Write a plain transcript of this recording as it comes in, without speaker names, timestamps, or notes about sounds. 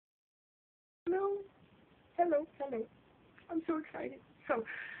hello, hello. I'm so excited. So,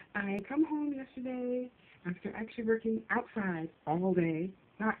 I come home yesterday after actually working outside all day,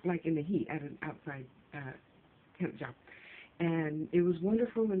 not like in the heat, at an outside temp job. And it was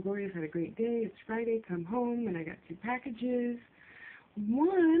wonderful and glorious. Had a great day. It's Friday. Come home and I got 2 packages.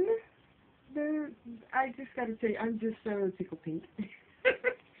 One, I just got to say, I'm just so tickle pink.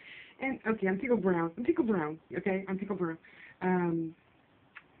 And okay, I'm tickle brown. I'm tickle brown. Okay, I'm tickle brown.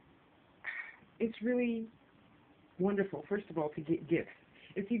 It's really wonderful, first of all, to get gifts.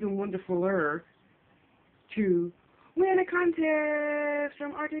 It's even wonderfuler to win a contest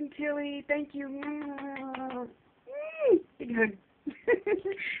from Art and Tilly. Thank you. Big hug.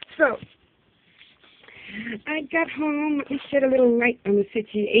 So, I got home. Let me shed a little light on the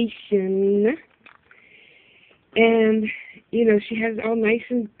situation. And, you know, she has it all nice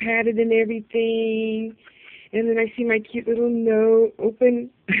and padded and everything. And then I see my cute little note open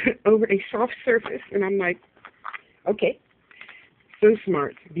over a soft surface. And I'm like, okay, so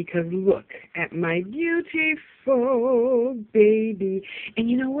smart. Because look at my beautiful baby. And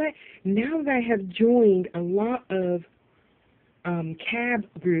you know what? Now that I have joined a lot of cab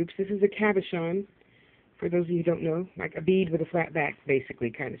groups, this is a cabochon, for those of you who don't know, like a bead with a flat back,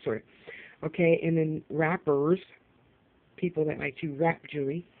 basically, kind of, sort of. Okay, and then wrappers, people that like to wrap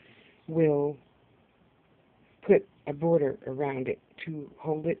jewelry, will put a border around it to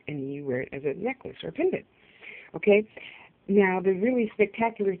hold it, and you wear it as a necklace or a pendant. Okay, now the really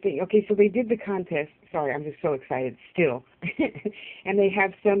spectacular thing, okay, so they did the contest. Sorry, I'm just so excited still. And they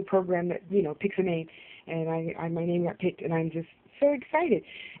have some program that, you know, picks a name, and my name got picked, and I'm just so excited.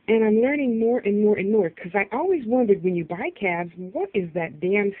 And I'm learning more and more and more, because I always wondered when you buy cabs, what is that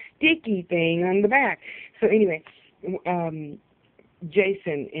damn sticky thing on the back? So anyway,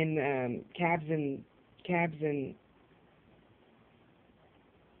 Jason in cabs and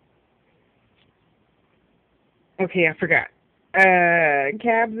okay, I forgot.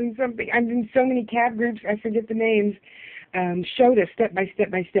 Cabs and something. I'm in so many cab groups, I forget the names. Showed us step by step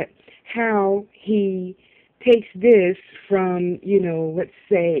by step how he takes this from, you know, let's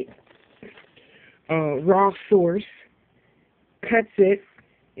say, raw source, cuts it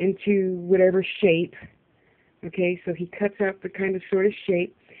into whatever shape. Okay, so he cuts out the kind of sort of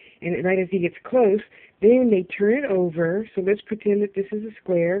shape, and right as he gets close, then they turn it over. So let's pretend that this is a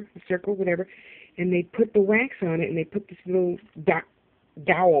square, a circle, whatever, and they put the wax on it, and they put this little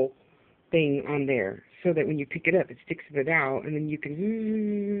dowel thing on there, so that when you pick it up, it sticks to the dowel, and then you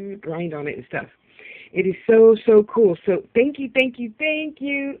can grind on it and stuff. It is so, so cool. So thank you, thank you, thank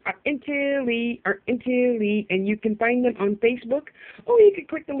you, Art and Tilly, and you can find them on Facebook, or you can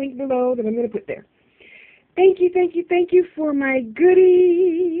click the link below that I'm going to put there. Thank you, thank you, thank you for my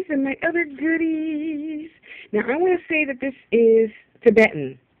goodies and my other goodies. Now, I want to say that this is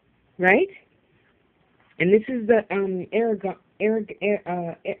Tibetan, right? And this is the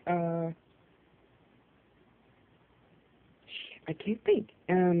I can't think.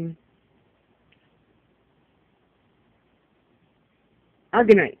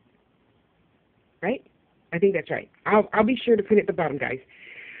 Aragonite, right? I think that's right. I'll be sure to put it at the bottom, guys.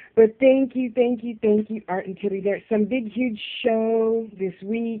 But thank you, Art and Tilly. There's some big, huge show this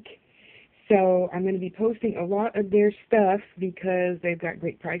week, so I'm going to be posting a lot of their stuff because they've got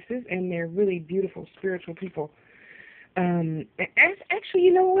great prices and they're really beautiful, spiritual people. Actually,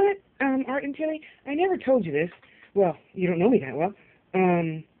 you know what, Art and Tilly? I never told you this. Well, you don't know me that well.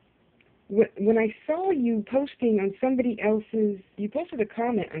 When I saw you posting on somebody else's, you posted a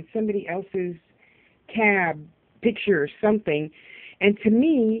comment on somebody else's cab picture or something, and to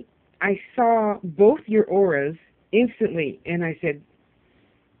me, I saw both your auras instantly, and I said,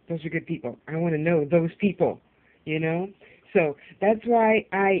 those are good people. I want to know those people, you know? So that's why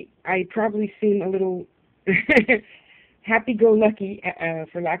I probably seem a little happy-go-lucky,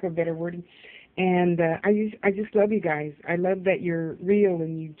 for lack of a better wording. And I just love you guys. I love that you're real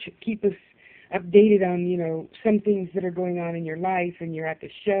and you keep us updated on, you know, some things that are going on in your life, and you're at the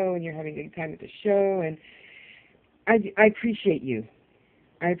show and you're having a good time at the show, and I appreciate you.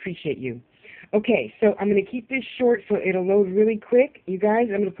 I appreciate you. Okay, so I'm going to keep this short so it'll load really quick. You guys,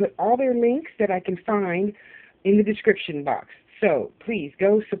 I'm going to put all their links that I can find in the description box. So please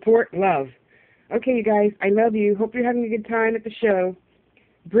go support, love. Okay, you guys, I love you. Hope you're having a good time at the show.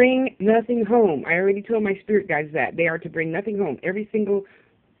 Bring nothing home. I already told my spirit guides that. They are to bring nothing home. Every single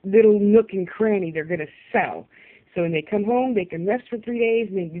little nook and cranny they're going to sell. So when they come home, they can rest for 3 days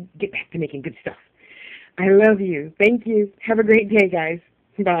and then get back to making good stuff. I love you. Thank you. Have a great day, guys.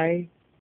 Bye.